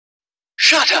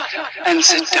Shut up and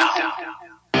sit down.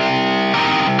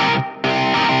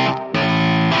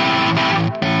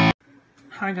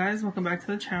 Hi guys, welcome back to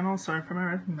the channel. Sorry for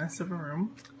my mess of a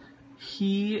room.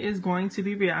 He is going to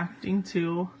be reacting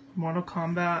to Mortal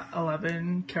Kombat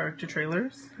 11 character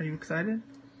trailers. Are you excited?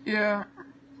 Yeah.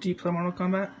 Do you play Mortal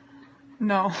Kombat?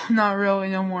 No, not really,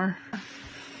 no more.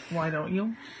 Why don't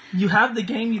you? You have the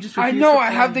game, you just refuse I know, to I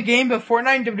play. have the game, but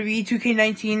Fortnite and WWE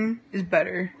 2K19 is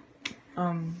better.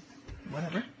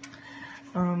 Whatever.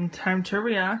 Time to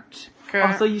react. Okay.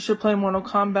 Also, you should play Mortal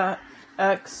Kombat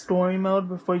X story mode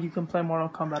before you can play Mortal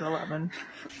Kombat 11.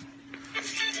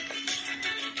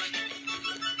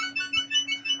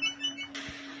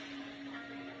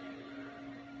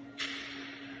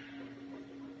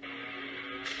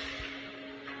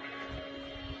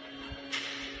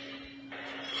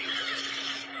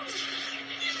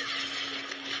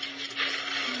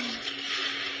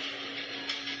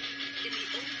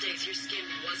 Your skin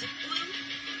wasn't blue?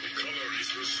 The color is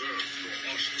reserved for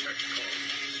Osh-Tech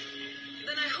cars.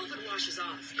 Then I hope it washes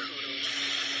off, Kodo.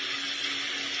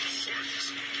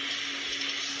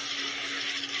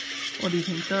 What do you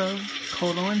think of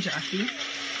Kodo and Jackie?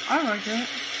 I like it.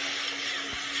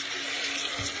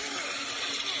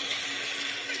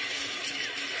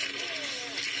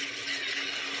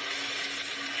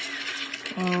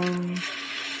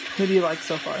 Who do you like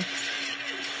so far?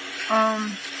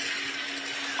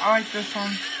 I like this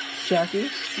one. Jackie?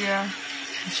 Yeah.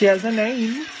 She has a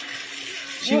name.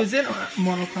 She was in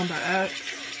Mortal Kombat X.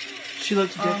 She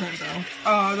looks different though.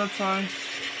 Oh, that's why.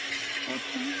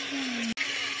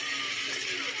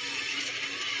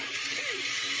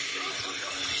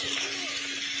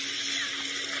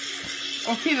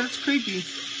 Okay, that's creepy.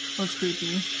 What's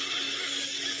creepy?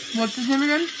 What's his name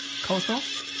again? Koto?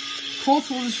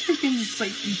 Koto is freaking just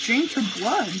like drank her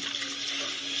blood.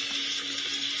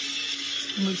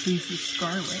 Looks like he's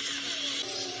Scarlet.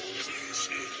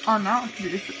 Oh, now it's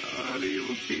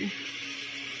we'll see.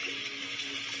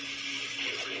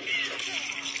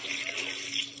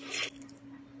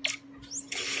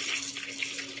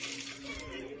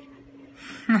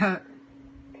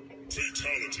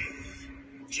 Fatality.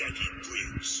 Jackie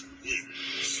Briggs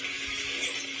wins.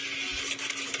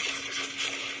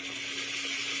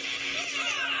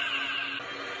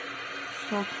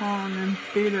 Falcon and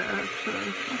Beta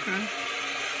Access. Okay.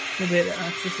 The beta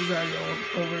access is already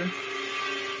over.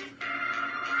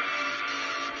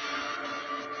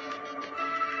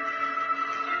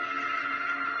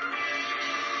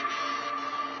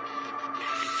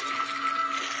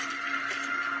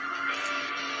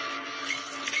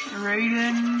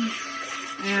 Raiden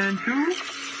and who?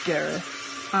 Gareth.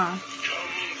 Oh.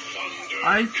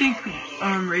 I think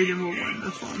Raiden will win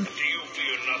this one. Do you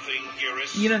fear nothing,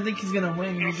 Garrus? You don't think he's gonna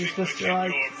win? You're just supposed to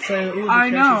like say, "Ooh, the I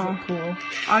characters know. look cool."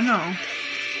 I know.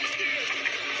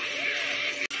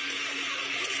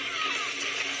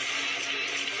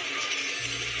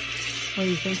 What do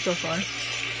you think so far?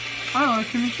 I like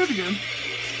him. He's pretty good.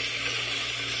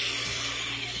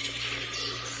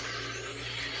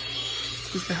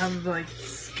 Just to have like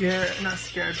not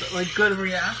scared, but like good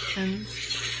reactions.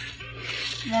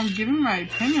 Well, I'm giving my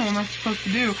opinion. What am I supposed to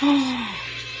do?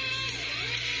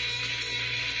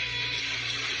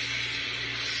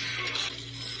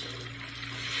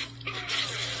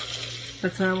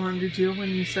 That's what I wanted to do when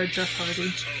you said Jeff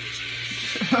Hardy.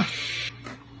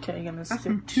 Okay, I'm gonna That's skip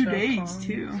in 2 days Shao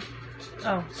too. Kahn.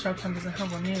 Oh, Shao Kahn doesn't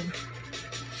have one name.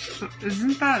 So,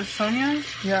 isn't that Sonya?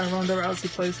 Yeah, Ronda Rousey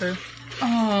plays her.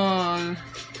 Oh.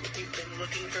 You've been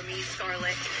looking for me,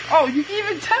 Scarlet. Oh, you can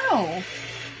even tell.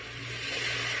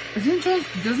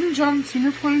 Doesn't John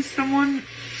Cena play someone?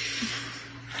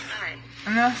 Hi.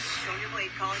 And that's Sonya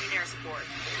Blade calling in air support.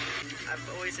 I've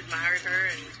always admired her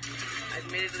and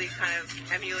admittedly kind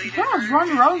of emulated her. how is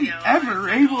Ronda Rousey You know, ever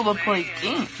I've able to been play away, and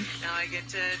games? Now I get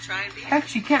to try and be her. Heck,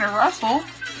 she can't wrestle.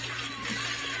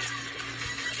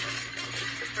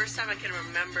 The first time I can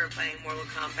remember playing Mortal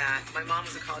Kombat, my mom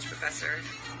was a college professor,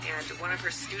 and one of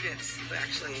her students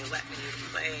actually let me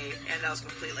play, and I was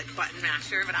complete like button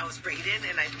masher, but I was Raiden,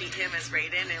 and I beat him as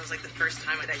Raiden, and it was like the first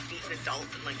time I'd beat an adult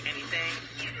in like anything.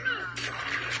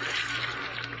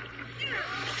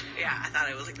 Yeah, I thought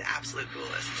it was like the absolute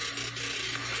coolest.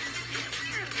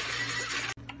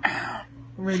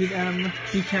 Rated M.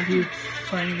 You can't be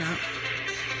playing that.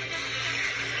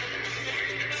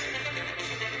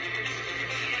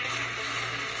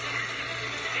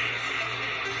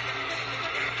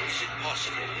 Is it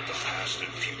possible that the past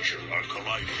and future are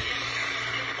colliding?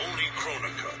 Only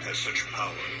Kronika has such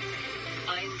power.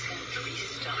 I intend to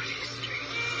restart history.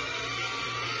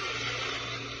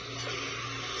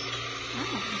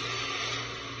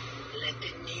 Let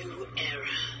the new new era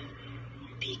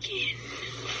begin.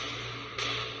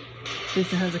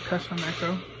 Jason has a crush on that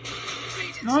girl.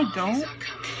 No, I don't.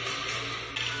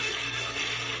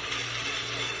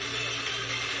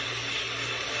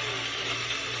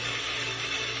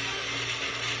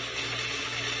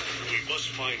 We must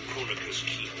find Kronika's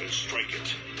keep and strike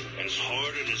it as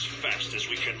hard and as fast as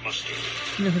we can muster.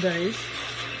 You know who that is?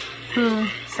 Who?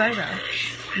 Cyber.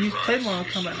 You played Mortal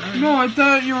Kombat 9. No, I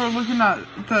thought you were looking at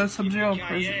the Sub-Zero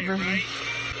version.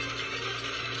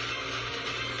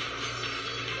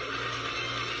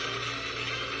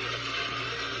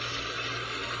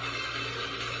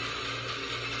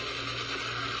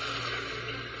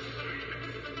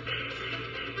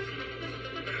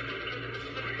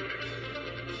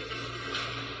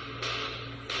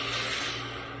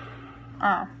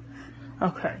 Oh.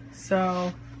 Okay,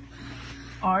 so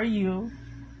are you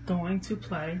going to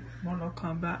play Mortal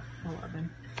Kombat 11?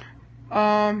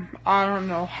 I don't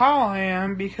know how I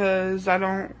am because I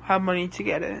don't have money to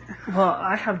get it. Well,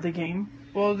 I have the game.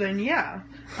 Well, then yeah.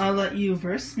 I'll let you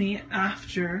verse me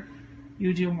after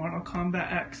you do Mortal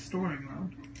Kombat X story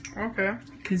mode. Okay.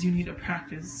 Because you need to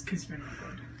practice because you're not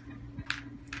good.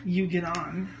 You get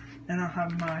on, and I'll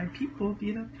have my people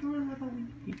beat up your little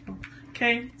people.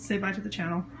 Okay, say bye to the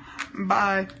channel.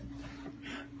 Bye.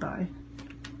 Bye.